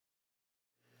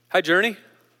Hi, Journey.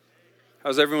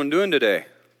 How's everyone doing today?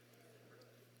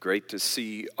 Great to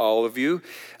see all of you.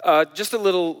 Just a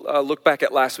little look back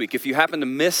at last week. If you happened to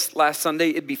miss last Sunday,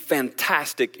 it'd be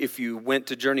fantastic if you went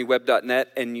to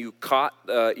journeyweb.net and you caught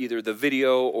either the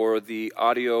video or the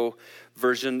audio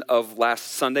version of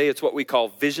last Sunday. It's what we call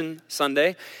Vision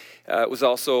Sunday. It was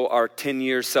also our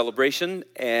 10-year celebration,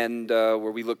 and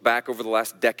where we look back over the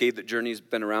last decade that Journey's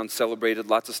been around, celebrated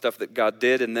lots of stuff that God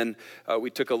did, and then we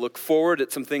took a look forward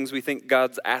at some things we think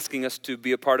God's asking us to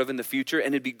be a part of in the future,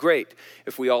 and it'd be great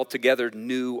if we all together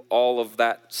knew all of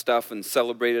that stuff and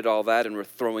celebrated all that and were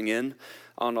throwing in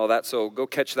on all that. So go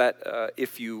catch that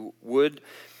if you would.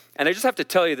 And I just have to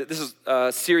tell you that this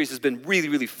series has been really,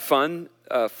 really fun.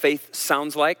 Faith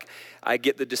Sounds Like. I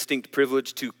get the distinct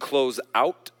privilege to close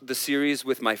out the series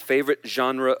with my favorite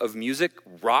genre of music,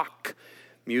 rock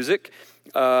music.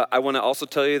 I want to also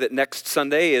tell you that next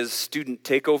Sunday is Student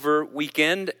Takeover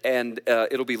Weekend, and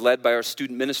it'll be led by our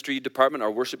student ministry department.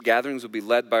 Our worship gatherings will be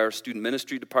led by our student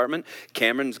ministry department.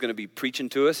 Cameron's going to be preaching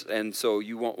to us, and so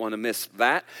you won't want to miss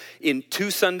that. In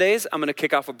 2 Sundays, I'm going to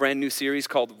kick off a brand new series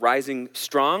called Rising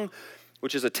Strong,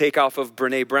 which is a takeoff of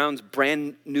Brene Brown's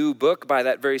brand new book by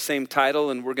that very same title,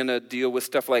 and we're going to deal with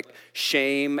stuff like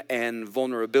shame and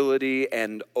vulnerability,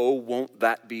 and oh, won't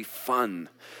that be fun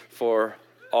for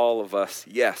all of us.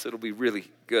 Yes, it'll be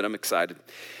really good. I'm excited.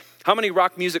 How many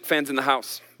rock music fans in the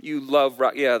house? You love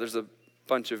rock? Yeah, there's a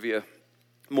bunch of you.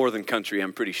 More than country,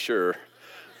 I'm pretty sure.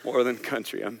 More than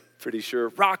country, I'm pretty sure.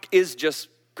 Rock is just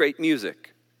great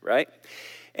music, right?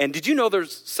 And did you know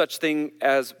there's such thing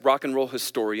as rock and roll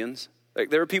historians? Like,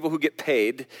 there are people who get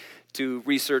paid to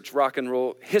research rock and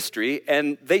roll history,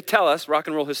 and they tell us, rock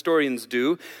and roll historians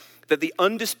do, that the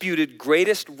undisputed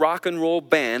greatest rock and roll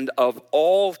band of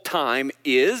all time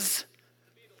is,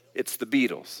 it's the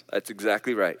Beatles. That's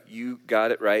exactly right. You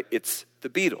got it right. It's the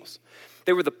Beatles.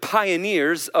 They were the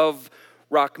pioneers of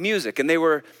rock music, and they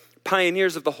were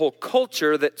pioneers of the whole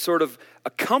culture that sort of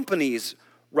accompanies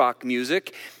rock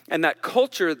music, and that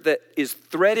culture that is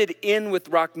threaded in with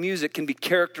rock music can be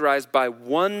characterized by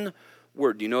one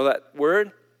word. Do you know that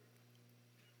word?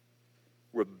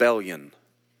 Rebellion.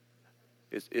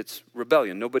 It's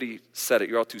rebellion. Nobody said it.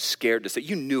 You're all too scared to say it.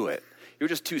 You knew it. You're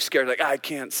just too scared, like, I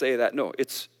can't say that. No,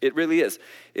 it really is.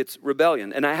 It's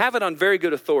rebellion. And I have it on very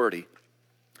good authority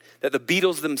that the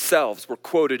Beatles themselves were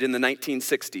quoted in the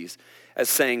 1960s as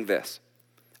saying this: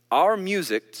 our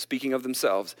music, speaking of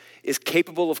themselves, is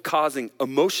capable of causing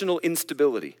emotional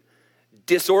instability,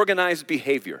 disorganized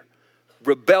behavior,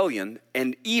 rebellion,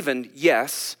 and even,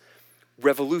 yes,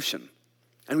 revolution.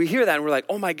 And we hear that and we're like,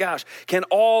 oh my gosh, can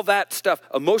all that stuff,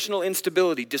 emotional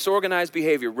instability, disorganized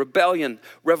behavior, rebellion,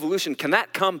 revolution, can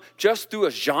that come just through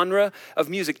a genre of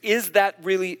music? Is that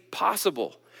really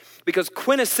possible? Because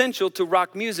quintessential to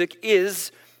rock music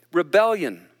is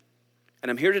rebellion. And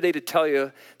I'm here today to tell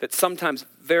you that sometimes,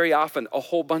 very often, a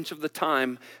whole bunch of the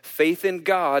time, faith in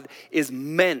God is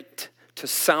meant to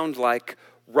sound like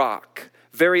rock.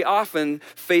 Very often,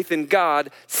 faith in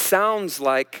God sounds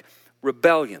like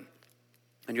rebellion.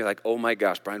 And you're like, oh my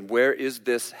gosh, Brian, where is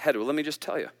this headed? Well, let me just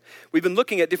tell you. We've been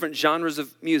looking at different genres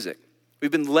of music. We've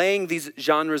been laying these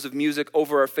genres of music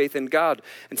over our faith in God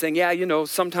and saying, yeah, you know,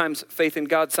 sometimes faith in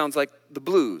God sounds like the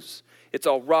blues. It's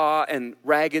all raw and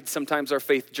ragged. Sometimes our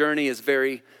faith journey is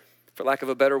very, for lack of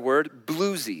a better word,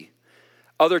 bluesy.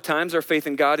 Other times our faith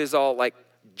in God is all like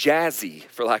jazzy,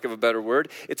 for lack of a better word.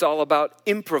 It's all about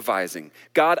improvising.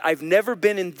 God, I've never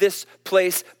been in this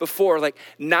place before. Like,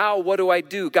 now what do I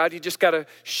do? God, you just got to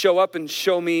show up and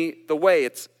show me the way.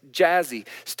 It's jazzy.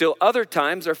 Still other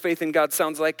times our faith in God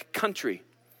sounds like country.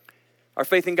 Our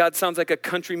faith in God sounds like a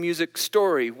country music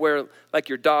story where, like,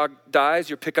 your dog dies,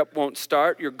 your pickup won't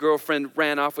start, your girlfriend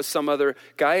ran off with some other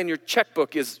guy, and your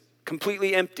checkbook is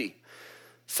completely empty.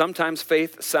 Sometimes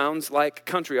faith sounds like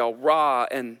country, all raw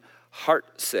and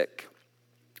heartsick.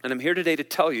 And I'm here today to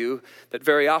tell you that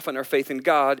very often our faith in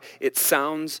God, it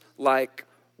sounds like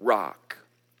rock.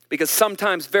 Because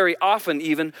sometimes, very often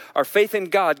even, our faith in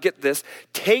God, get this,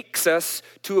 takes us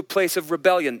to a place of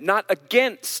rebellion, not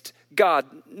against God,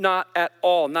 not at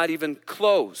all, not even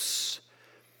close,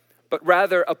 but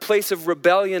rather a place of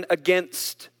rebellion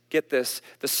against, get this,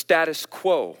 the status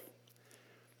quo,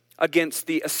 against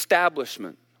the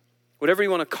establishment, whatever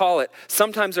you want to call it.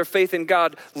 Sometimes our faith in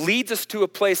God leads us to a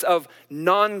place of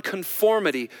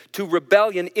nonconformity, to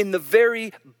rebellion in the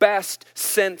very best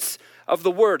sense of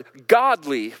the word.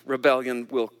 Godly rebellion,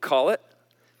 we'll call it,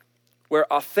 where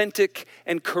authentic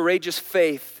and courageous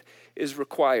faith is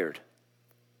required,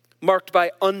 marked by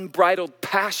unbridled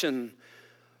passion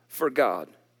for God,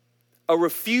 a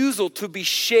refusal to be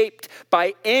shaped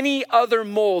by any other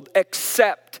mold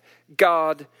except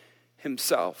God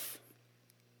himself.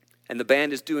 And the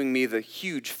band is doing me the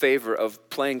huge favor of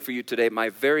playing for you today my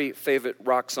very favorite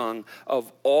rock song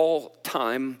of all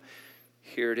time.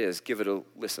 Here it is. Give it a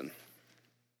listen.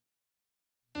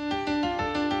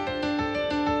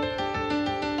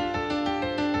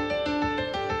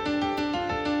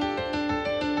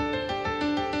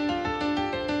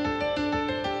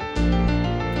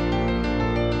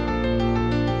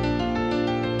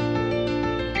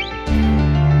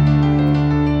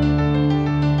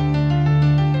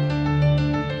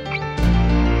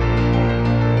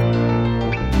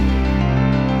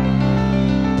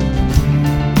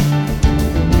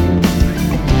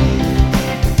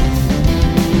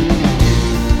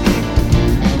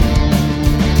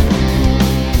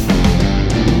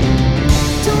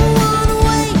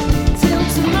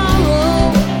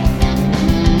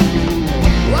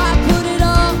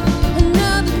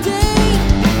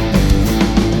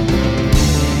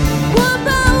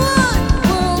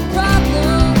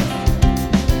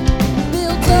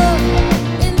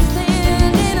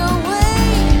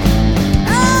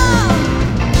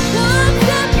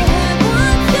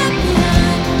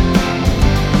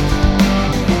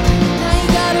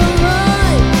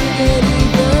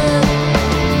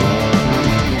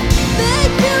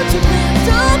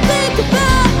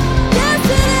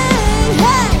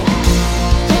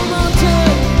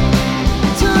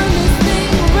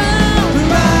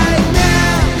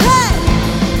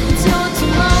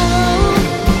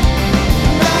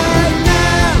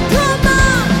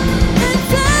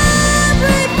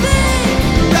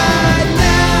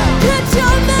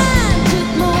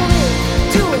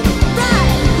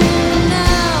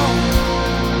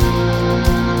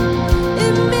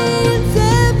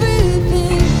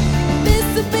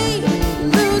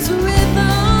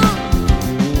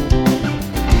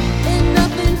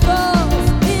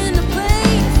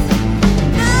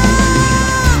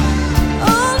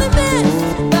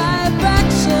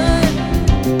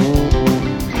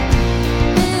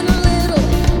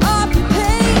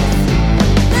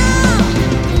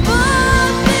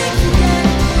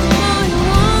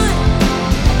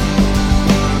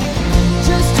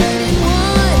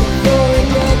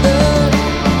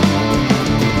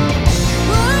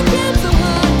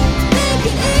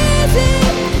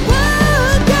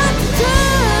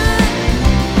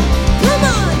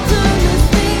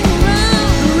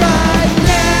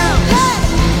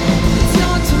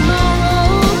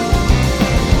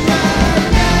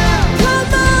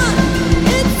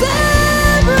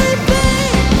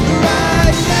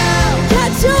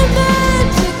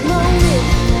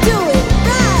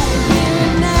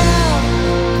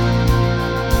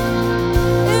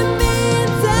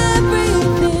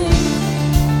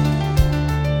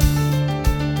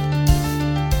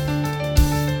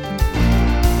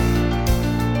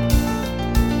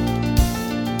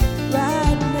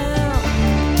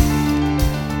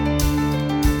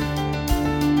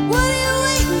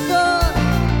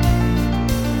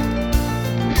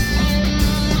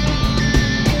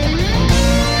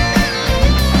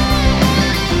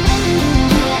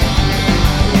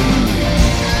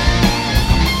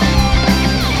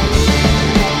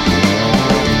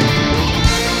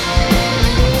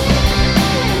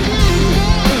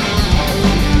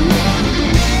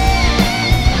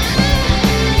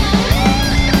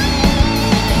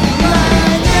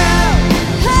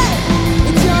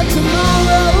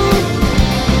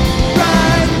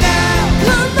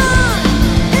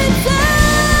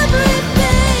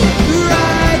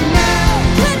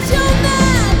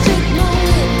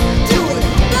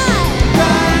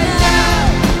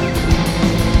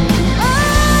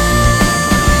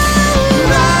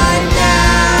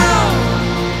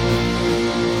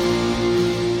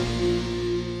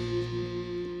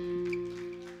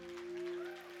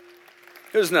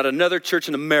 There's not another church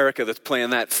in America that's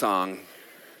playing that song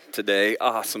today.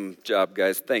 Awesome job,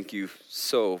 guys. Thank you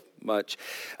so much.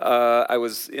 I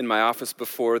was in my office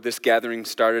before this gathering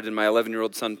started, and my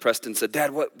 11-year-old son, Preston, said,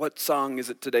 Dad, what song is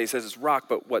it today? He says, it's rock,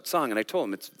 but what song? And I told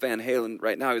him, it's Van Halen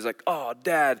right now. He's like, oh,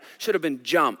 Dad, should have been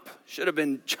Jump. Should have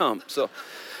been Jump. So,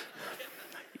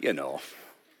 you know.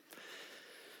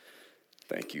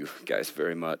 Thank you, guys,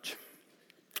 very much.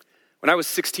 When I was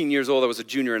 16 years old, I was a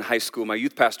junior in high school. My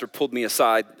youth pastor pulled me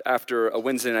aside after a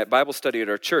Wednesday night Bible study at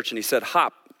our church, and he said,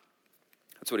 Hop,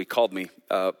 that's what he called me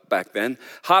back then.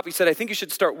 Hop, he said, I think you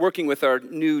should start working with our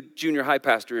new junior high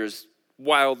pastor, this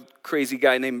wild, crazy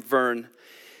guy named Vern,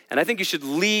 and I think you should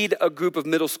lead a group of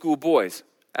middle school boys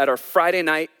at our Friday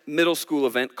night middle school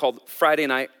event called Friday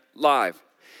Night Live.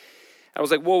 I was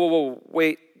like, whoa,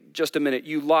 wait, just a minute.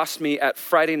 You lost me at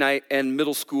Friday night and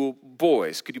middle school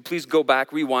boys. Could you please go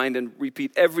back, rewind, and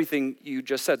repeat everything you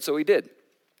just said?" So he did.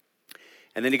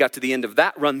 And then he got to the end of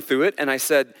that run through it, and I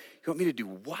said, "You want me to do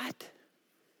what?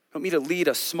 You want me to lead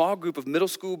a small group of middle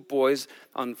school boys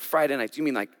on Friday nights? You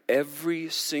mean like every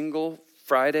single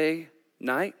Friday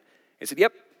night?" He said,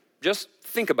 "Yep, just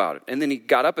think about it." And then he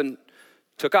got up and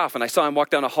took off, and I saw him walk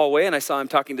down a hallway, and I saw him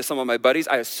talking to some of my buddies.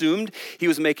 I assumed he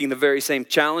was making the very same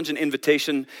challenge and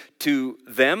invitation to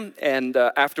them, and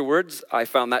afterwards, I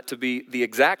found that to be the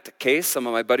exact case. Some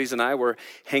of my buddies and I were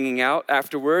hanging out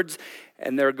afterwards,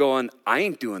 and they're going, "I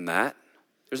ain't doing that.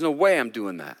 There's no way I'm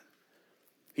doing that."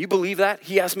 You believe that?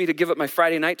 He asked me to give up my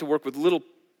Friday night to work with little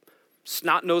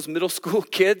snot-nosed middle school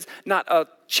kids? Not a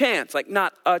chance,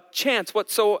 not a chance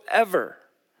whatsoever.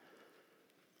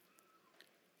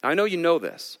 I know you know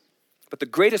this, but the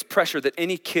greatest pressure that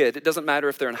any kid, it doesn't matter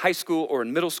if they're in high school or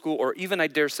in middle school or even, I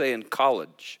dare say, in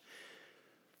college,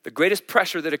 the greatest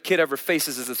pressure that a kid ever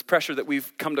faces is this pressure that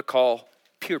we've come to call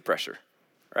peer pressure,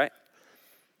 right?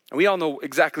 And we all know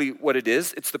exactly what it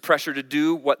is. It's the pressure to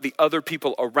do what the other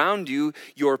people around you,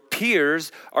 your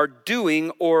peers, are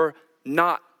doing or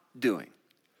not doing.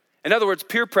 In other words,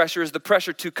 peer pressure is the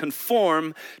pressure to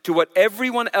conform to what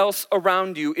everyone else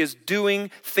around you is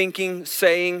doing, thinking,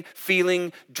 saying,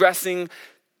 feeling, dressing,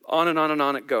 on and on and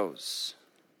on it goes.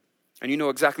 And you know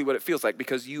exactly what it feels like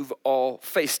because you've all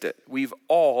faced it. We've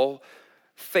all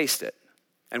faced it.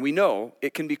 And we know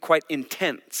it can be quite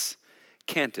intense,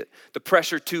 can't it? The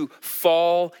pressure to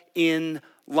fall in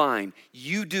line.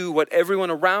 You do what everyone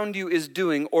around you is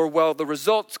doing, or well, the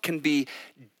results can be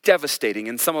devastating.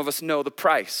 And some of us know the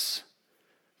price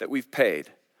that we've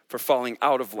paid for falling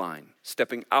out of line,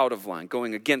 stepping out of line,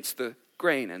 going against the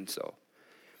grain and so.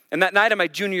 And that night of my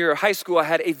junior year of high school, I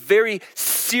had a very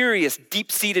serious,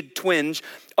 deep-seated twinge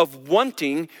of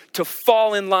wanting to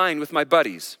fall in line with my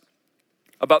buddies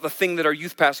about the thing that our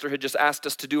youth pastor had just asked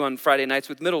us to do on Friday nights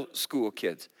with middle school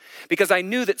kids. Because I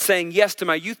knew that saying yes to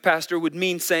my youth pastor would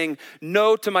mean saying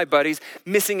no to my buddies,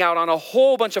 missing out on a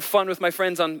whole bunch of fun with my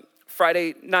friends on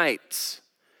Friday nights.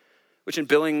 Which in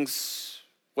Billings,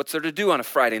 what's there to do on a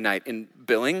Friday night? In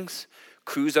Billings,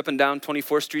 cruise up and down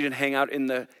 24th Street and hang out in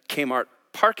the Kmart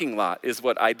parking lot is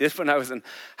what I did when I was in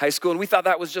high school. And we thought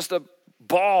that was just a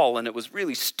ball, and it was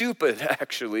really stupid,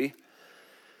 actually.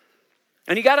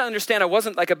 And you got to understand, I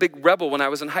wasn't like a big rebel when I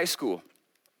was in high school.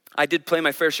 I did play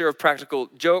my fair share of practical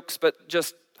jokes, but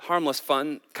just harmless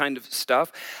fun kind of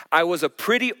stuff. I was a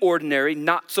pretty ordinary,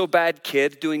 not so bad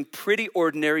kid doing pretty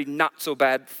ordinary, not so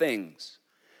bad things,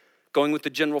 going with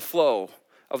the general flow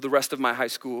of the rest of my high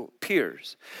school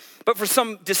peers. But for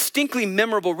some distinctly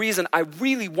memorable reason, I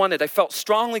felt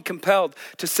strongly compelled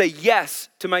to say yes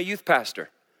to my youth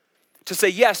pastor. To say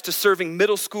yes to serving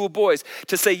middle school boys,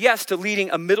 to say yes to leading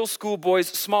a middle school boys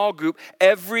small group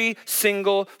every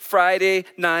single Friday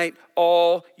night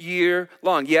all year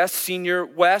long. Yes, Senior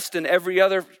West and every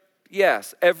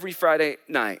Friday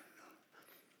night.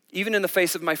 Even in the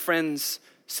face of my friends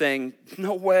saying,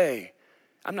 "No way,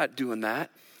 I'm not doing that."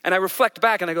 And I reflect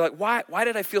back and I go like, why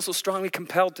did I feel so strongly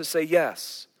compelled to say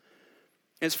yes?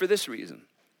 And it's for this reason.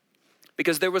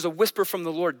 Because there was a whisper from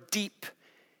the Lord deep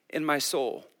in my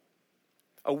soul.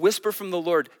 A whisper from the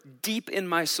Lord deep in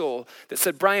my soul that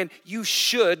said, "Brian, you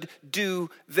should do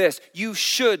this. You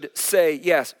should say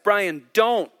yes. Brian,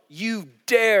 don't you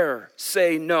dare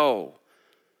say no.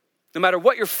 No matter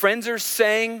what your friends are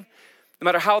saying, no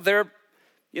matter how they're,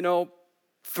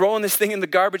 throwing this thing in the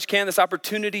garbage can, this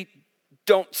opportunity,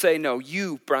 don't say no.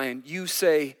 You, Brian, you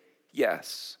say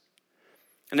yes."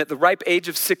 And at the ripe age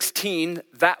of 16,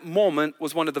 that moment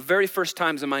was one of the very first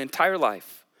times in my entire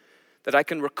life that I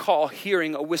can recall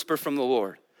hearing a whisper from the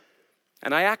Lord.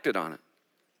 And I acted on it.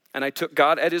 And I took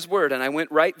God at his word. And I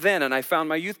went right then and I found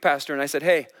my youth pastor and I said,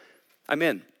 "Hey, I'm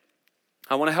in.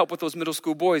 I want to help with those middle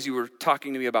school boys you were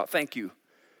talking to me about. Thank you.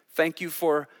 Thank you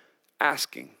for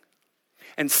asking."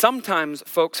 And sometimes,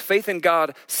 folks, faith in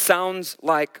God sounds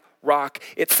like rock.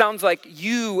 It sounds like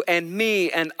you and me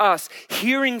and us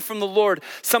hearing from the Lord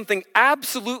something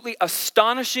absolutely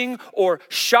astonishing or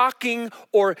shocking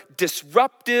or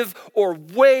disruptive or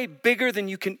way bigger than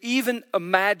you can even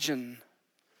imagine.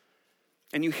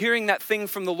 And you hearing that thing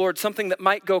from the Lord, something that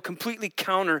might go completely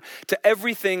counter to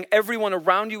everything everyone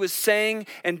around you is saying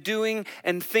and doing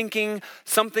and thinking,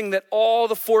 something that all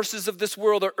the forces of this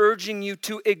world are urging you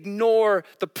to ignore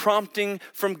the prompting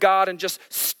from God and just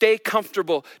stay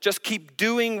comfortable. Just keep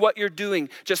doing what you're doing.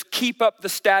 Just keep up the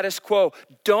status quo.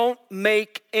 Don't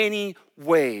make any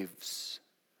waves.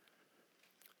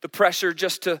 The pressure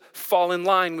just to fall in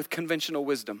line with conventional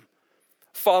wisdom.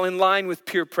 Fall in line with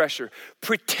peer pressure.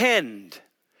 Pretend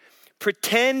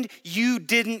Pretend you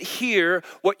didn't hear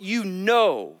what you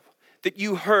know that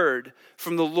you heard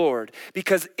from the Lord.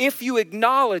 Because if you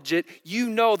acknowledge it, you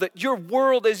know that your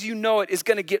world as you know it is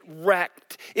going to get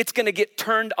wrecked. It's going to get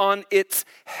turned on its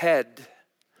head.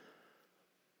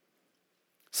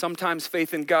 Sometimes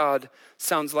faith in God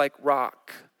sounds like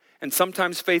rock. And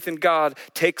sometimes faith in God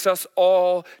takes us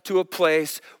all to a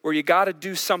place where you got to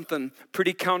do something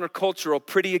pretty countercultural,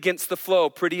 pretty against the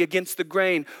flow, pretty against the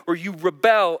grain, where you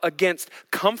rebel against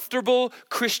comfortable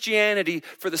Christianity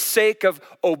for the sake of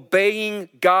obeying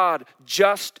God.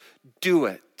 Just do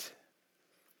it.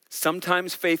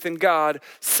 Sometimes faith in God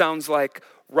sounds like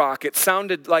rock. It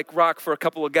sounded like rock for a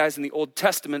couple of guys in the Old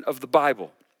Testament of the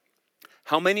Bible.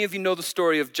 How many of you know the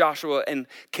story of Joshua and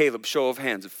Caleb? Show of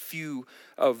hands. A few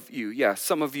of you. Yeah,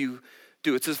 some of you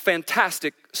do. It's a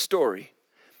fantastic story.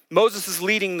 Moses is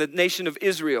leading the nation of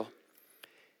Israel.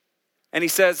 And he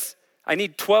says, I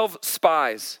need 12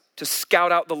 spies to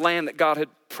scout out the land that God had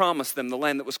promised them. The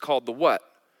land that was called the what?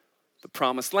 The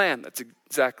promised land. That's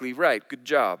exactly right. Good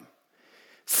job.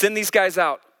 Send these guys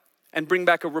out and bring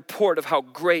back a report of how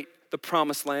great the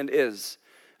promised land is.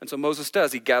 And so Moses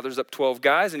does. He gathers up 12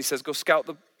 guys and he says, go scout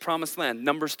the promised land.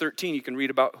 Numbers 13, you can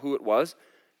read about who it was.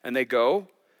 And they go.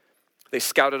 They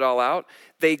scout it all out.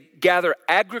 They gather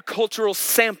agricultural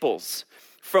samples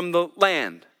from the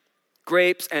land.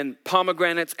 Grapes and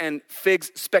pomegranates and figs.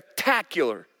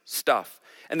 Spectacular stuff.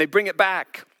 And they bring it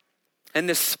back. And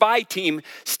this spy team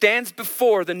stands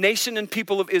before the nation and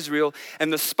people of Israel.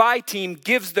 And the spy team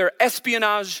gives their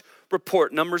espionage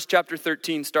report. Numbers chapter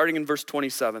 13, starting in verse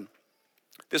 27.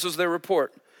 This was their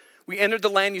report. We entered the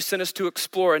land you sent us to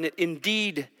explore, and it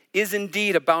is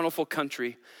indeed a bountiful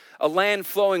country, a land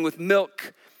flowing with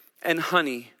milk and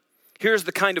honey. Here's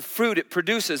the kind of fruit it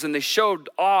produces, and they showed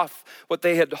off what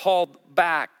they had hauled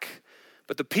back.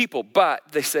 But the people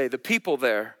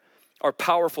there are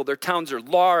powerful. Their towns are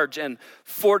large and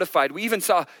fortified. We even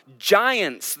saw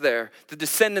giants there, the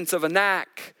descendants of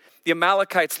Anak. The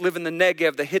Amalekites live in the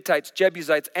Negev. The Hittites,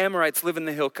 Jebusites, Amorites live in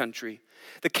the hill country.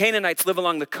 The Canaanites live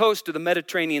along the coast of the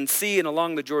Mediterranean Sea and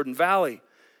along the Jordan Valley.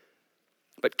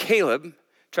 But Caleb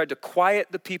tried to quiet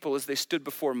the people as they stood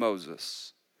before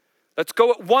Moses. Let's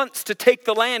go at once to take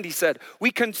the land, he said. We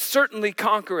can certainly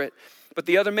conquer it. But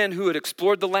the other men who had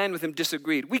explored the land with him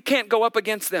disagreed. We can't go up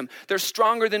against them. They're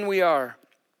stronger than we are.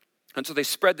 And so they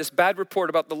spread this bad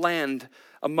report about the land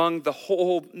among the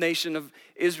whole nation of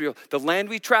Israel. The land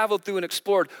we traveled through and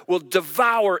explored will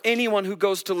devour anyone who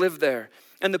goes to live there.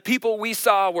 And the people we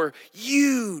saw were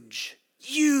huge.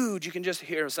 You can just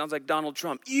hear it. Sounds like Donald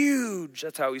Trump. Huge.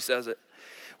 That's how he says it.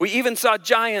 We even saw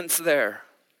giants there.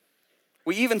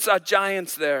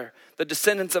 The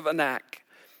descendants of Anak.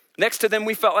 Next to them,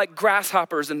 we felt like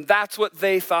grasshoppers, and that's what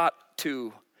they thought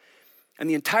too. And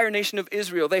the entire nation of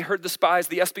Israel, they heard the spies,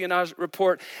 the espionage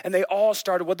report, and they all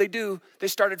started, what'd they do? They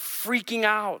started freaking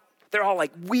out. They're all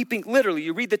like weeping. Literally,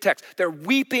 you read the text. They're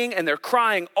weeping and they're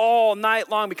crying all night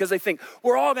long because they think,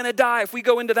 we're all going to die. If we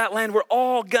go into that land, we're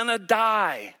all going to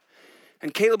die.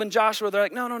 And Caleb and Joshua, they're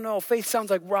like, no. Faith sounds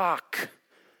like rock.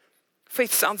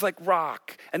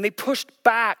 And they pushed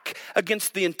back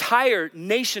against the entire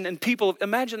nation and people.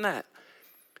 Imagine that.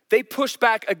 They pushed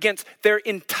back against their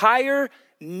entire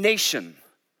nation.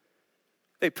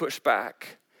 They pushed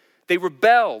back. They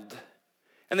rebelled.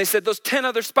 And they said, those 10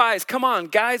 other spies, come on,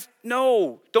 guys,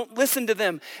 no, don't listen to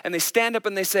them. And they stand up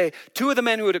and they say, 2 of the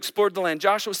men who had explored the land,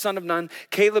 Joshua son of Nun,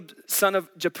 Caleb son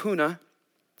of Jephunneh,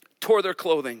 tore their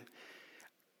clothing.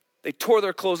 They tore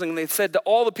their clothing and they said to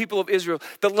all the people of Israel,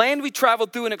 the land we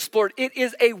traveled through and explored, it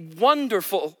is a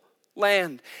wonderful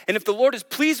land. And if the Lord is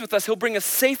pleased with us, he'll bring us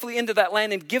safely into that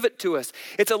land and give it to us.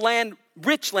 It's a land,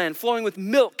 rich land, flowing with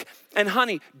milk and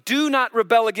honey. Do not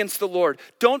rebel against the Lord.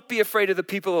 Don't be afraid of the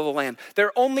people of the land.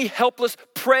 They're only helpless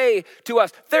prey to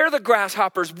us. They're the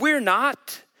grasshoppers. We're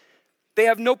not. They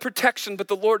have no protection, but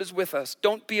the Lord is with us.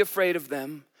 Don't be afraid of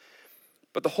them.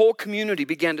 But the whole community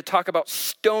began to talk about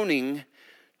stoning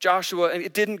Joshua, and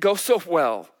it didn't go so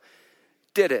well,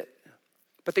 did it?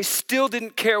 But they still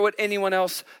didn't care what anyone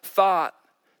else thought.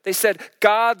 They said,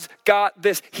 God's got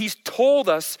this. He's told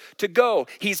us to go.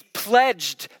 He's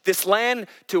pledged this land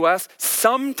to us.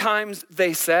 Sometimes,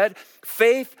 they said,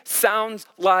 faith sounds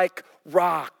like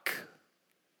rock.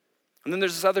 And then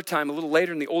there's this other time, a little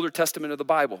later in the Older Testament of the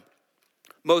Bible.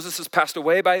 Moses has passed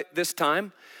away by this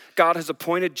time. God has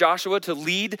appointed Joshua to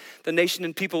lead the nation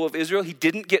and people of Israel. He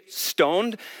didn't get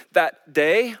stoned that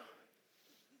day.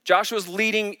 Joshua's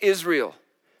leading Israel.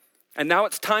 And now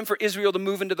it's time for Israel to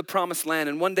move into the promised land.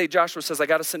 And one day Joshua says, I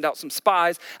got to send out some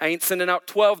spies. I ain't sending out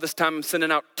 12 this time. I'm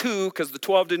sending out 2 because the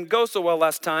 12 didn't go so well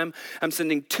last time. I'm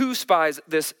sending 2 spies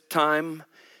this time.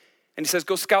 And he says,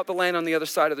 go scout the land on the other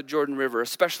side of the Jordan River,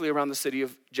 especially around the city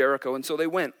of Jericho. And so they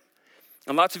went.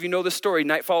 And lots of you know this story.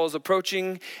 Nightfall is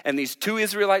approaching, and these 2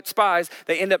 Israelite spies,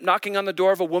 they end up knocking on the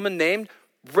door of a woman named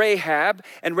Rahab.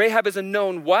 And Rahab is a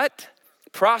known what?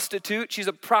 Prostitute. She's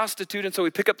a prostitute. And so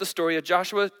we pick up the story of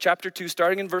Joshua chapter 2,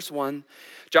 starting in verse 1.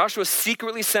 Joshua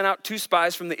secretly sent out 2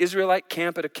 spies from the Israelite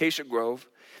camp at Acacia Grove.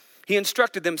 He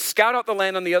instructed them, scout out the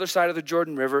land on the other side of the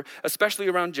Jordan River, especially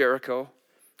around Jericho.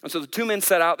 And so the 2 men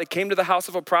set out. They came to the house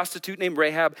of a prostitute named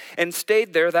Rahab and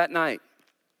stayed there that night.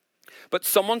 But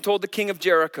someone told the king of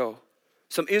Jericho,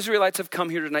 some Israelites have come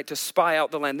here tonight to spy out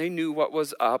the land. They knew what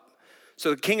was up.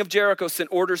 So the king of Jericho sent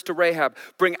orders to Rahab,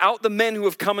 bring out the men who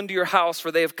have come into your house, for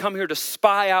they have come here to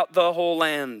spy out the whole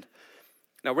land.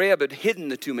 Now Rahab had hidden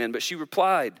the 2 men, but she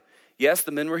replied, yes,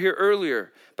 the men were here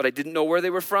earlier, but I didn't know where they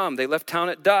were from. They left town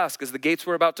at dusk as the gates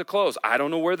were about to close. I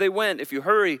don't know where they went. If you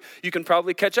hurry, you can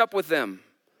probably catch up with them.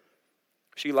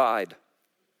 She lied.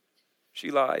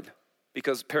 She lied.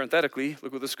 Because parenthetically,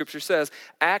 look what the scripture says,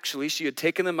 actually she had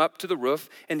taken them up to the roof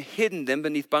and hidden them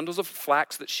beneath bundles of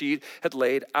flax that she had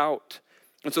laid out.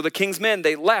 And so the king's men,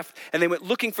 they left and they went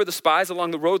looking for the spies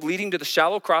along the road leading to the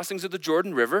shallow crossings of the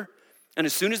Jordan River. And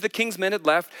as soon as the king's men had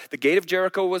left, the gate of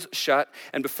Jericho was shut.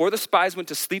 And before the spies went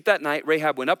to sleep that night,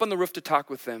 Rahab went up on the roof to talk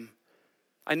with them.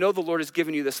 I know the Lord has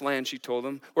given you this land, she told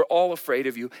them. We're all afraid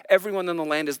of you. Everyone in the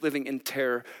land is living in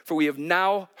terror. For we have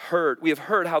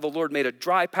heard how the Lord made a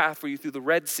dry path for you through the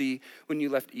Red Sea when you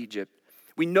left Egypt.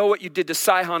 We know what you did to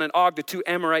Sihon and Og, the 2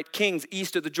 Amorite kings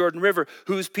east of the Jordan River,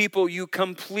 whose people you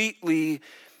completely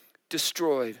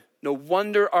destroyed. No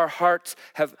wonder our hearts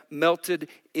have melted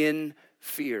in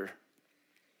fear.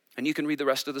 And you can read the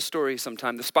rest of the story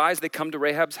sometime. The spies, they come to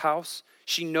Rahab's house.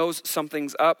 She knows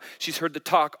something's up. She's heard the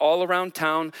talk all around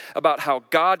town about how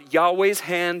God, Yahweh's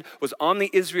hand was on the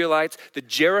Israelites. The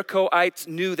Jerichoites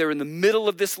knew they're in the middle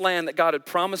of this land that God had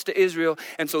promised to Israel.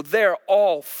 And so they're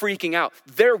all freaking out.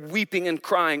 They're weeping and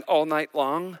crying all night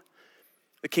long.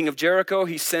 The king of Jericho,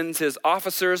 he sends his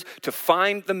officers to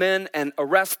find the men and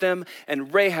arrest them.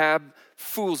 And Rahab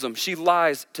fools them. She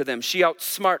lies to them. She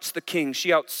outsmarts the king. She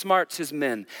outsmarts his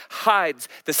men. Hides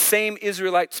the same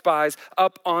Israelite spies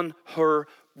up on her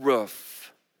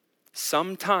roof.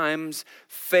 Sometimes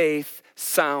faith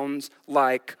sounds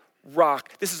like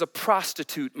rock. This is a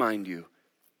prostitute, mind you.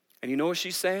 And you know what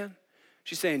she's saying?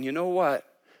 She's saying, you know what?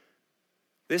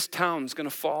 This town's going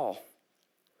to fall.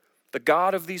 The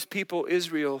God of these people,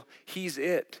 Israel, he's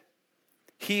it.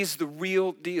 He's the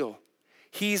real deal.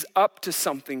 He's up to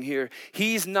something here.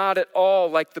 He's not at all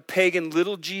like the pagan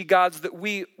little g gods that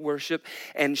we worship.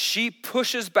 And she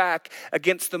pushes back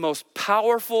against the most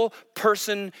powerful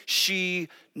person she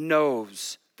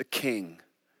knows, the king.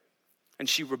 And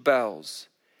she rebels.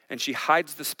 And she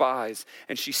hides the spies,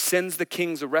 and she sends the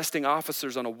king's arresting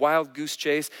officers on a wild goose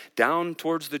chase down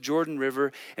towards the Jordan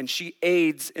River, and she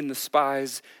aids in the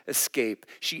spies' escape.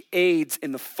 She aids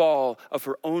in the fall of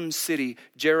her own city,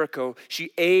 Jericho.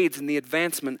 She aids in the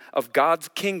advancement of God's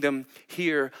kingdom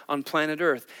here on planet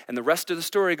Earth. And the rest of the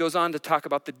story goes on to talk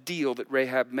about the deal that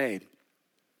Rahab made.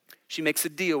 She makes a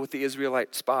deal with the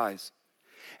Israelite spies.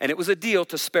 And it was a deal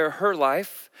to spare her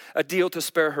life, a deal to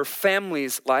spare her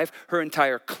family's life, her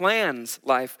entire clan's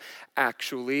life,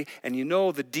 actually. And you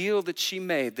know the deal that she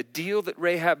made, the deal that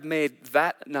Rahab made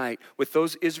that night with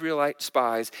those Israelite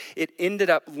spies, it ended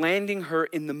up landing her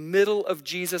in the middle of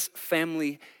Jesus'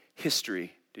 family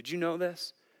history. Did you know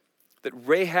this? That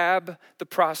Rahab the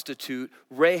prostitute,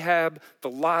 Rahab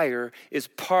the liar, is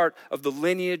part of the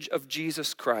lineage of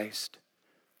Jesus Christ.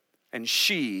 And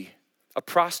she, a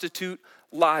prostitute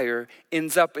liar,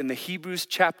 ends up in the Hebrews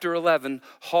chapter 11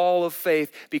 hall of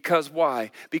faith. Because why?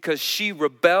 Because she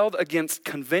rebelled against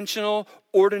conventional,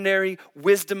 ordinary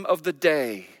wisdom of the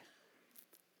day.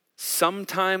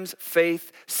 Sometimes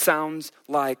faith sounds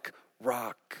like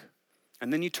rock.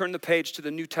 And then you turn the page to the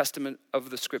New Testament of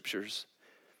the scriptures,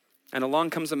 and along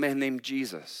comes a man named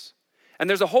Jesus. And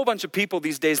there's a whole bunch of people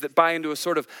these days that buy into a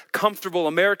sort of comfortable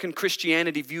American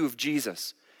Christianity view of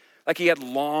Jesus. Like he had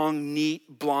long,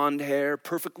 neat, blonde hair,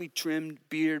 perfectly trimmed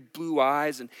beard, blue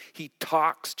eyes, and he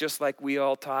talks just like we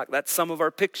all talk. That's some of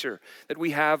our picture that we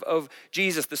have of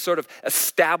Jesus, this sort of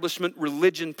establishment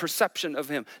religion perception of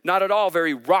him. Not at all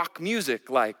very rock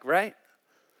music-like, right?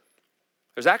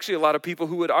 There's actually a lot of people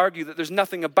who would argue that there's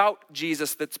nothing about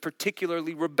Jesus that's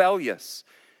particularly rebellious.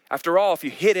 After all, if you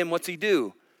hit him, what's he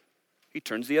do? He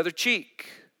turns the other cheek.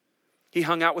 He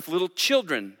hung out with little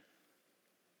children.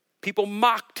 People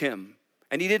mocked him,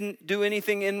 and he didn't do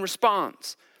anything in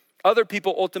response. Other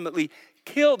people ultimately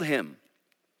killed him,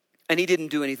 and he didn't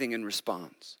do anything in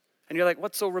response. And you're like,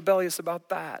 what's so rebellious about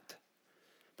that?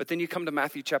 But then you come to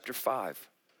Matthew chapter 5,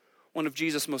 one of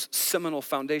Jesus' most seminal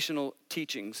foundational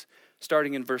teachings,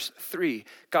 starting in verse 3.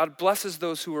 God blesses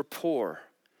those who are poor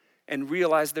and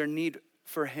realize their need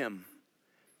for him.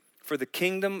 For the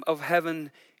kingdom of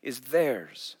heaven is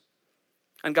theirs.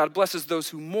 And God blesses those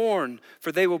who mourn,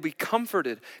 for they will be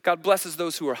comforted. God blesses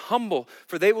those who are humble,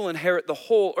 for they will inherit the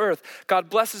whole earth. God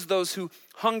blesses those who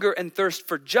hunger and thirst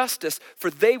for justice,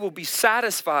 for they will be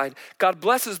satisfied. God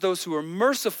blesses those who are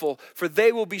merciful, for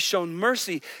they will be shown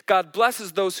mercy. God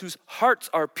blesses those whose hearts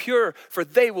are pure, for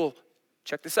they will,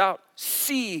 check this out,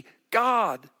 see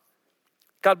God.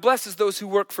 God blesses those who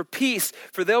work for peace,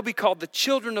 for they'll be called the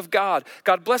children of God.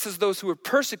 God blesses those who are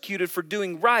persecuted for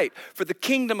doing right, for the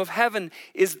kingdom of heaven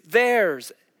is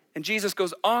theirs. And Jesus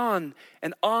goes on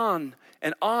and on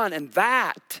and on, and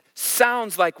that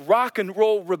sounds like rock and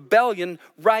roll rebellion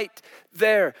right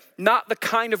there. Not the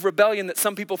kind of rebellion that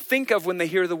some people think of when they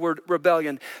hear the word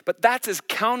rebellion, but that's as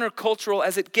countercultural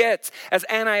as it gets, as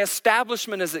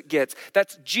anti-establishment as it gets.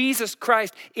 That's Jesus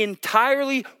Christ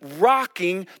entirely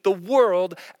rocking the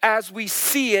world as we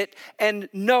see it and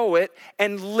know it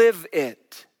and live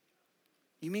it.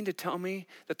 You mean to tell me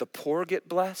that the poor get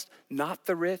blessed, not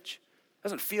the rich?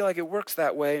 Doesn't feel like it works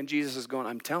that way. And Jesus is going,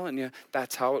 I'm telling you,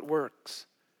 that's how it works.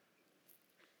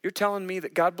 You're telling me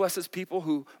that God blesses people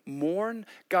who mourn,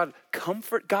 God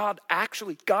comfort, God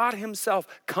himself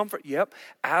comfort. Yep,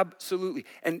 absolutely.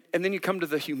 And then you come to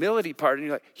the humility part and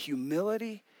you're like,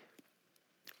 humility?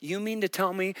 You mean to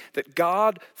tell me that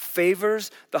God favors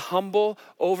the humble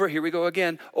over, here we go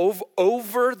again,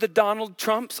 over the Donald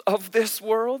Trumps of this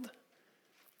world?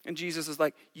 And Jesus is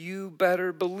like, you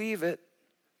better believe it.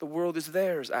 The world is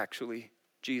theirs, actually,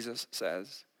 Jesus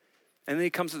says. And then he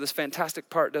comes to this fantastic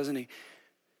part, doesn't he?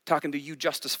 Talking to you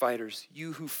justice fighters,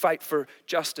 you who fight for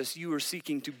justice, you are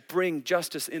seeking to bring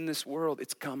justice in this world.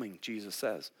 It's coming, Jesus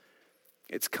says.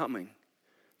 It's coming.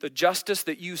 The justice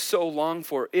that you so long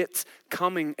for, it's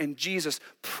coming, and Jesus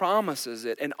promises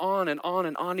it, and on and on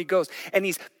and on he goes. And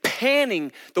he's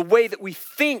panning the way that we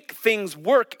think things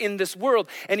work in this world,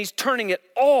 and he's turning it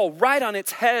all right on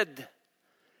its head,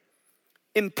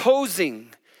 imposing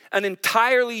an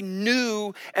entirely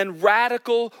new and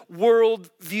radical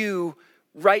worldview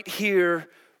right here,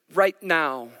 right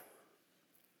now.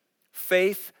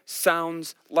 Faith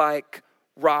sounds like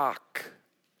rock.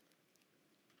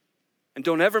 And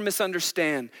don't ever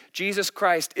misunderstand, Jesus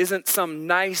Christ isn't some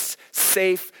nice,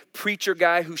 safe preacher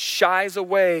guy who shies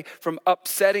away from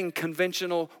upsetting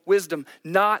conventional wisdom.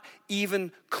 Not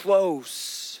even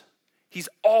close. He's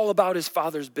all about his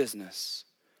Father's business.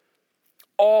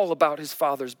 All about his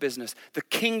Father's business, the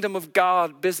kingdom of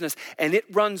God business, and it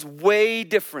runs way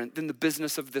different than the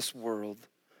business of this world.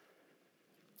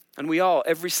 And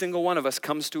every single one of us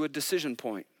comes to a decision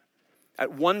point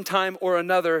at one time or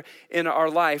another in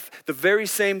our life, the very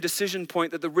same decision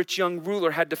point that the rich young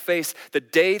ruler had to face the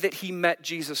day that he met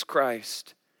Jesus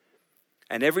Christ.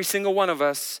 And every single one of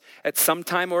us at some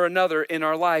time or another in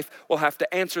our life will have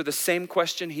to answer the same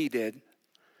question he did.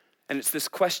 And it's this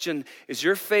question, is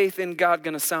your faith in God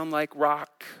going to sound like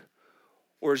rock?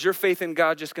 Or is your faith in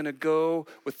God just going to go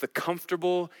with the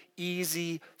comfortable,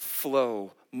 easy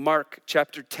flow? Mark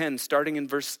chapter 10, starting in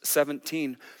verse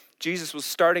 17. Jesus was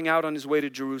starting out on his way to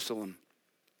Jerusalem.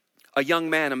 A young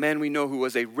man, a man we know who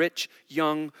was a rich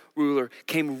young ruler,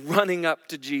 came running up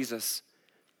to Jesus.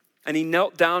 And he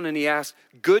knelt down and he asked,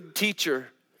 "Good teacher,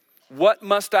 what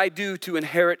must I do to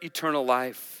inherit eternal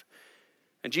life?"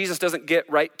 And Jesus doesn't get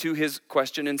right to his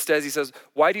question. Instead, he says,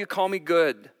 "Why do you call me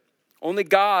good? Only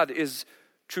God is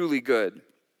truly good."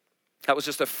 That was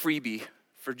just a freebie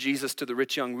for Jesus to the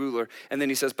rich young ruler. And then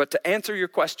he says, "But to answer your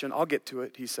question," I'll get to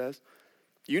it, he says.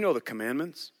 "You know the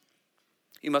commandments.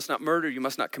 You must not murder. You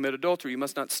must not commit adultery. You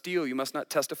must not steal. You must not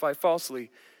testify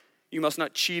falsely. You must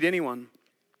not cheat anyone.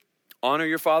 Honor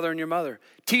your father and your mother."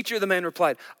 "Teacher," the man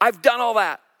replied, "I've done all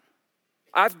that.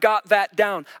 I've got that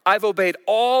down. I've obeyed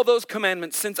all those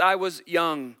commandments since I was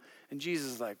young." And Jesus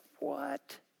is like,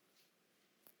 "What?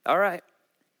 All right."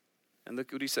 And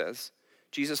look what he says.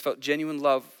 Jesus felt genuine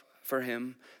love for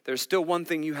him. "There's still one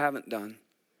thing you haven't done.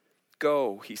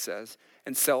 Go," he says,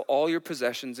 "and sell all your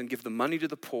possessions and give the money to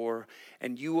the poor,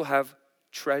 and you will have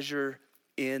treasure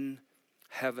in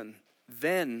heaven.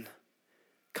 Then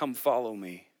come follow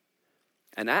me."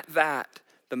 And at that,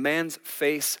 the man's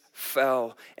face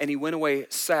fell, and he went away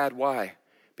sad. Why?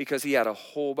 Because he had a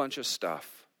whole bunch of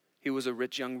stuff. He was a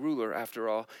rich young ruler, after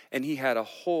all, and he had a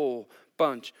whole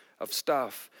bunch of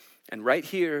stuff. And right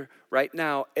here, right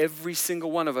now, every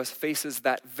single one of us faces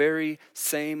that very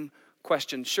same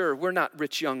question. Sure, we're not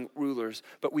rich young rulers,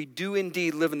 but we do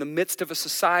indeed live in the midst of a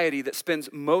society that spends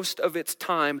most of its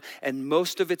time and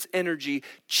most of its energy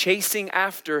chasing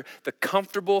after the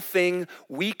comfortable thing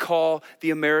we call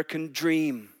the American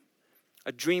dream.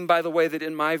 A dream, by the way, that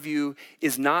in my view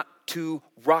is not too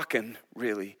rockin',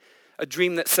 really. A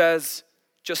dream that says,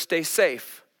 just stay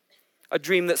safe. A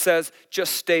dream that says,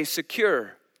 just stay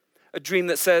secure. A dream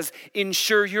that says,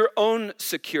 ensure your own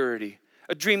security.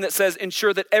 A dream that says,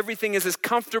 ensure that everything is as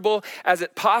comfortable as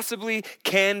it possibly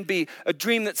can be. A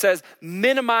dream that says,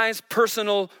 minimize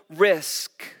personal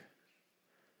risk.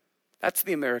 That's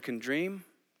the American dream.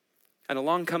 And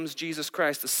along comes Jesus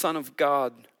Christ, the Son of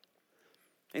God. And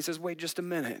he says, wait just a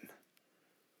minute.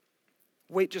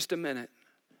 Wait just a minute.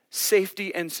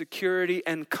 Safety and security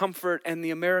and comfort and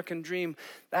the American dream,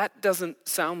 that doesn't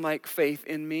sound like faith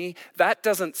in me. That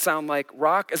doesn't sound like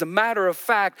rock. As a matter of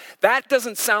fact, that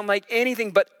doesn't sound like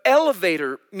anything but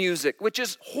elevator music, which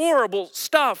is horrible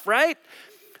stuff, right?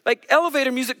 Like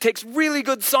elevator music takes really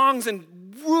good songs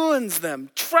and ruins them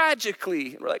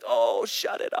tragically. And we're like, oh,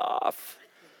 shut it off.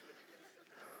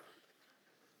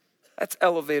 That's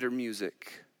elevator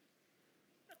music.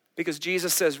 Because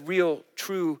Jesus says real,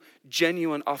 true,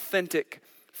 genuine, authentic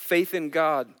faith in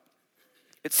God,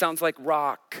 it sounds like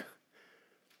rock.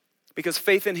 Because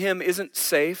faith in him isn't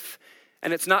safe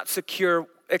and it's not secure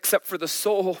except for the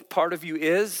soul part of you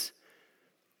is.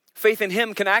 Faith in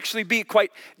him can actually be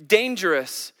quite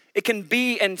dangerous. It can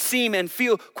be and seem and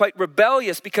feel quite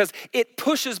rebellious because it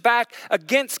pushes back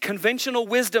against conventional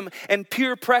wisdom and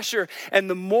peer pressure. And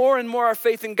the more and more our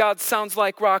faith in God sounds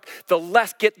like rock, the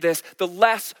less, get this, the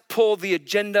less pull the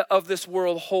agenda of this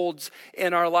world holds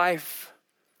in our life.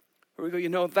 Where we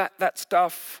go, that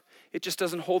stuff, it just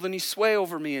doesn't hold any sway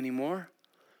over me anymore.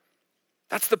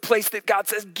 That's the place that God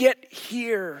says, get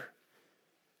here.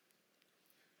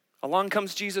 Along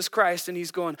comes Jesus Christ and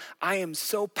he's going, I am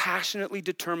so passionately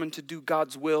determined to do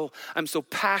God's will. I'm so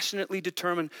passionately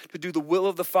determined to do the will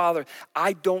of the Father.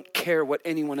 I don't care what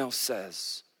anyone else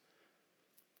says.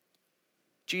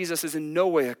 Jesus is in no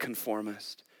way a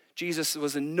conformist. Jesus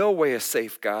was in no way a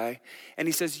safe guy. And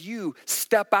he says, you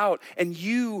step out and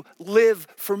you live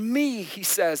for me, he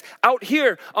says. Out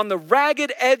here on the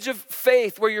ragged edge of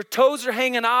faith where your toes are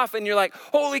hanging off and you're like,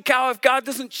 holy cow, if God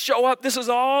doesn't show up, this is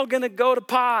all going to go to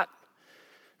pot.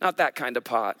 Not that kind of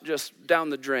pot, just down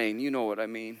the drain. You know what I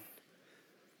mean.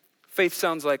 Faith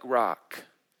sounds like rock,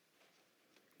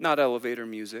 not elevator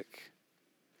music.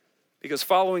 Because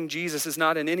following Jesus is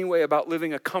not in any way about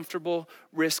living a comfortable,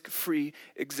 risk-free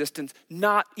existence.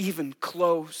 Not even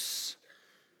close.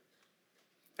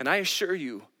 And I assure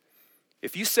you,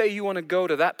 if you say you want to go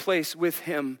to that place with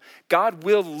him, God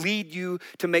will lead you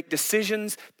to make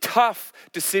decisions, tough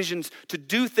decisions, to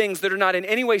do things that are not in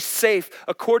any way safe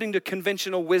according to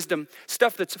conventional wisdom.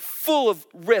 Stuff that's full of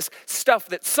risk. Stuff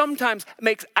that sometimes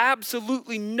makes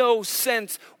absolutely no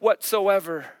sense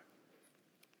whatsoever.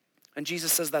 And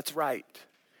Jesus says, that's right.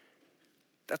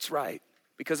 That's right.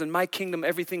 Because in my kingdom,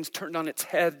 everything's turned on its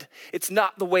head. It's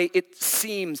not the way it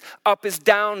seems. Up is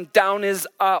down, down is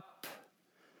up.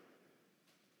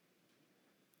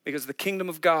 Because the kingdom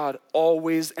of God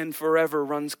always and forever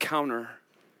runs counter.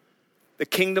 The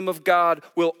kingdom of God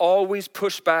will always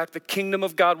push back. The kingdom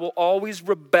of God will always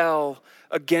rebel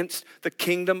against the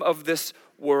kingdom of this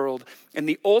world. And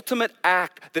the ultimate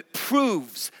act that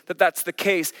proves that that's the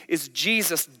case is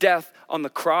Jesus' death on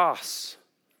the cross.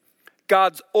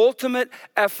 God's ultimate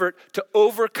effort to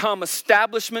overcome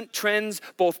establishment trends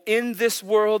both in this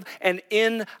world and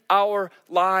in our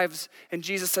lives. And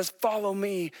Jesus says, follow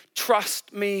me,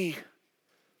 trust me.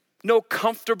 No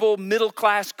comfortable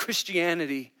middle-class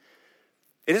Christianity.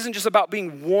 It isn't just about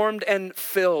being warmed and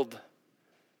filled.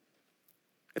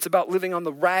 It's about living on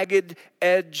the ragged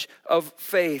edge of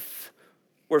faith,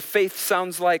 where faith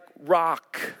sounds like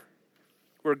rock,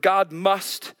 where God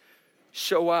must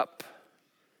show up.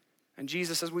 And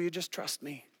Jesus says, will you just trust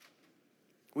me?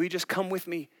 Will you just come with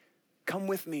me? Come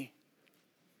with me.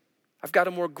 I've got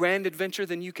a more grand adventure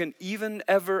than you can even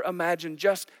ever imagine.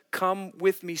 Just come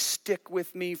with me, stick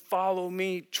with me, follow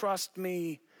me, trust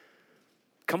me.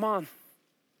 Come on.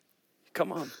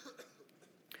 Come on.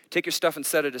 Take your stuff and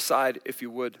set it aside if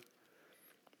you would.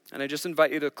 And I just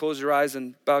invite you to close your eyes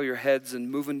and bow your heads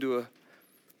and move into a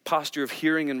posture of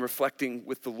hearing and reflecting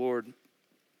with the Lord.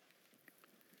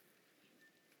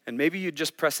 And maybe you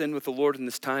just press in with the Lord in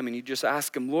this time and you just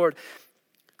ask him, Lord,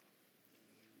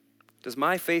 does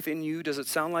my faith in you, does it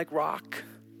sound like rock?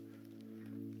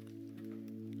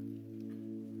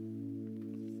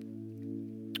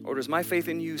 Or does my faith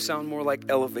in you sound more like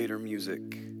elevator music?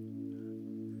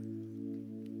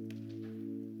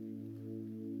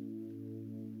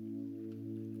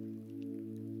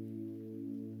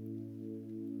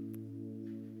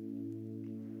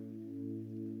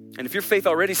 And if your faith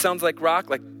already sounds like rock,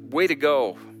 like, way to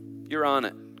go. You're on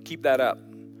it. Keep that up.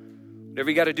 Whatever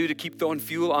you got to do to keep throwing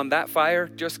fuel on that fire,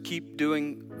 just keep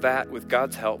doing that with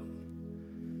God's help.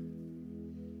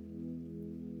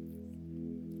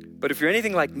 But if you're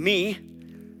anything like me,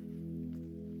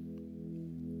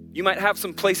 you might have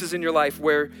some places in your life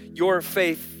where your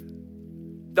faith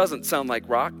doesn't sound like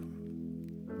rock.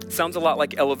 It sounds a lot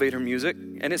like elevator music,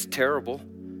 and it's terrible.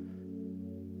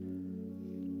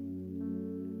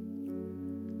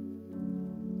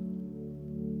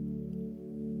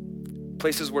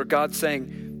 Places where God's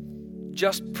saying,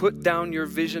 just put down your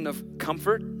vision of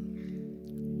comfort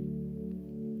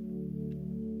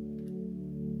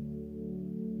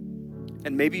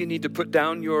and maybe you need to put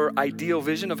down your ideal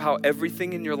vision of how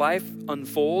everything in your life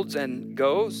unfolds and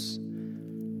goes.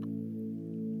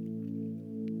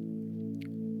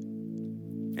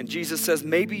 And Jesus says,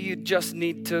 maybe you just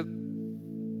need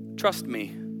to trust me.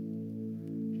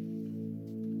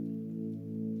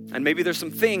 And maybe there's some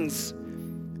things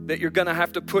that you're going to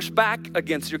have to push back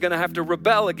against, you're going to have to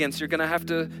rebel against, you're going to have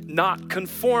to not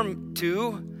conform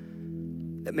to,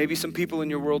 that maybe some people in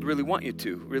your world really want you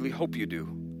to, really hope you do,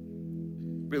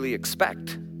 really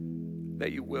expect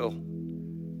that you will.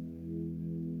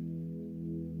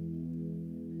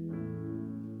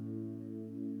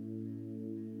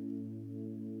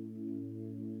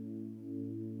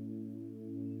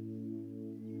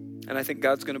 And I think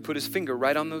God's going to put his finger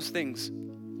right on those things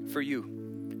for you.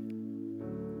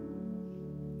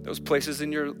 Those places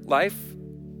in your life,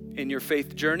 in your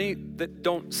faith journey that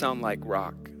don't sound like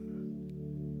rock.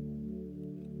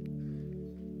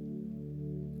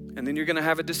 And then you're going to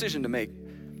have a decision to make.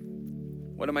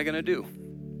 What am I going to do?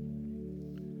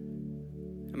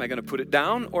 Am I going to put it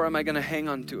down or am I going to hang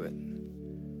on to it?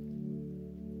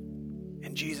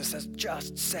 And Jesus says,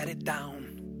 just set it down.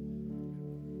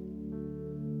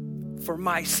 For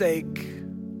my sake,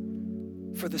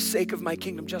 for the sake of my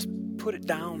kingdom, just put it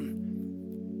down.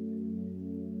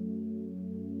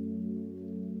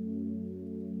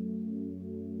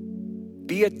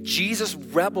 Be a Jesus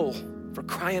rebel, for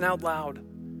crying out loud.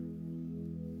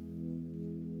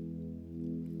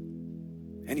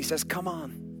 And he says, come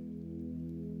on.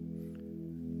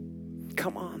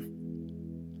 Come on.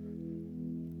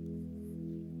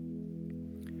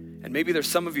 And maybe there's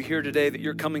some of you here today that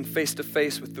you're coming face to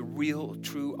face with the real,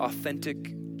 true,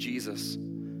 authentic Jesus.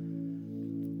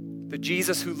 The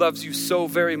Jesus who loves you so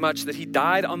very much that he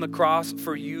died on the cross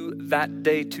for you that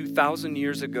day 2,000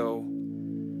 years ago.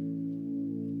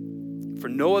 For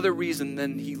no other reason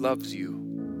than he loves you.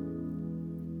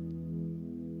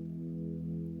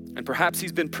 And perhaps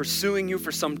he's been pursuing you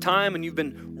for some time and you've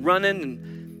been running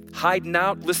and hiding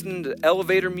out, listening to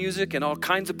elevator music and all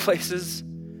kinds of places.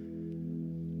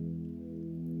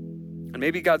 And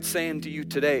maybe God's saying to you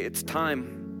today, it's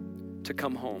time to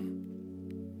come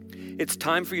home. It's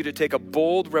time for you to take a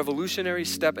bold, revolutionary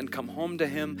step and come home to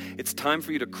him. It's time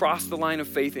for you to cross the line of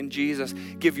faith in Jesus.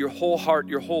 Give your whole heart,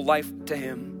 your whole life to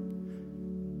him.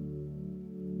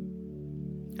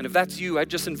 And if that's you, I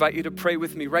just invite you to pray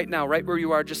with me right now, right where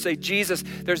you are. Just say, Jesus,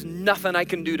 there's nothing I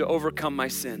can do to overcome my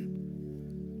sin.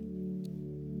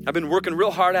 I've been working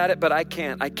real hard at it, but I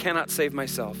can't. I cannot save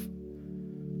myself.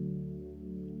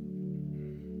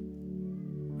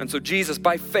 And so Jesus,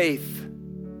 by faith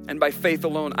and by faith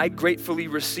alone, I gratefully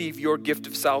receive your gift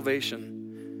of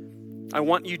salvation. I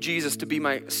want you, Jesus, to be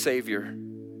my Savior.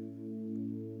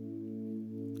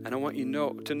 And I want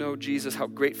you to know, Jesus, how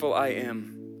grateful I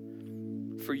am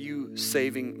for you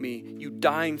saving me, you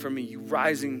dying for me, you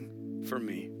rising for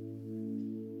me.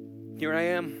 Here I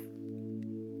am.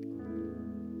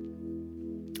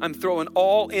 I'm throwing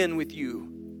all in with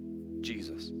you,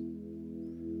 Jesus.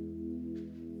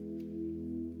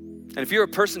 And if you're a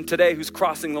person today who's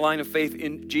crossing the line of faith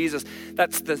in Jesus,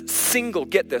 that's the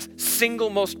single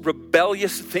most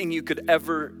rebellious thing you could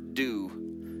ever do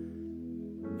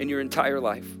in your entire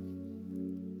life.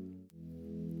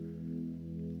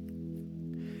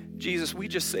 Jesus, we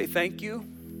just say thank you.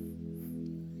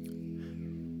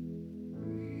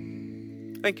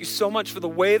 Thank you so much for the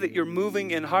way that you're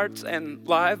moving in hearts and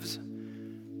lives,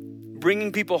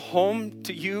 bringing people home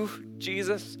to you,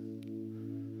 Jesus.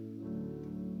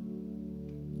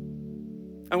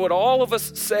 And what all of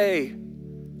us say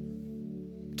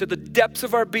to the depths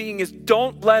of our being is,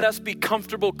 don't let us be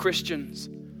comfortable Christians.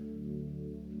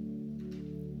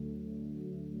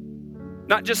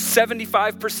 Not just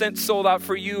 75% sold out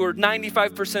for you or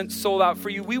 95% sold out for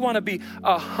you. We want to be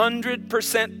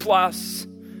 100% plus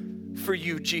for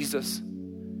you, Jesus.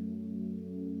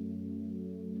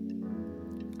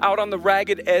 Out on the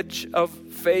ragged edge of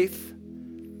faith,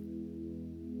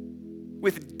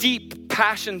 with deep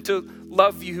passion to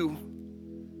love you,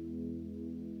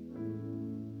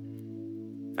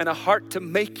 and a heart to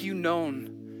make you known,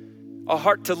 a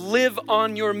heart to live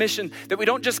on your mission, that we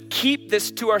don't just keep this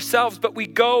to ourselves, but we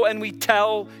go and we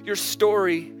tell your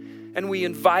story and we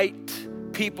invite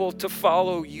people to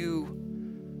follow you.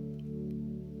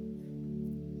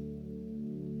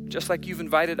 Just like you've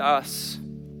invited us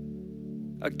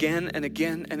again and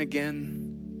again and again.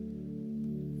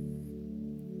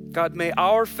 God, may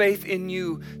our faith in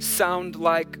you sound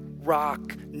like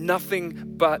rock,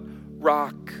 nothing but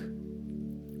rock.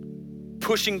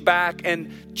 Pushing back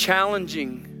and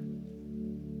challenging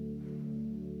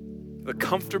the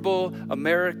comfortable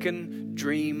American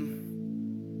dream.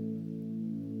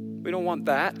 We don't want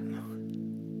that.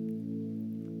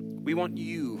 We want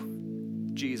you,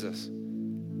 Jesus.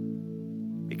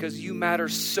 Because you matter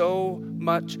so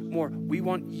much more. We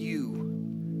want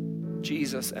you,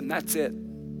 Jesus, and that's it.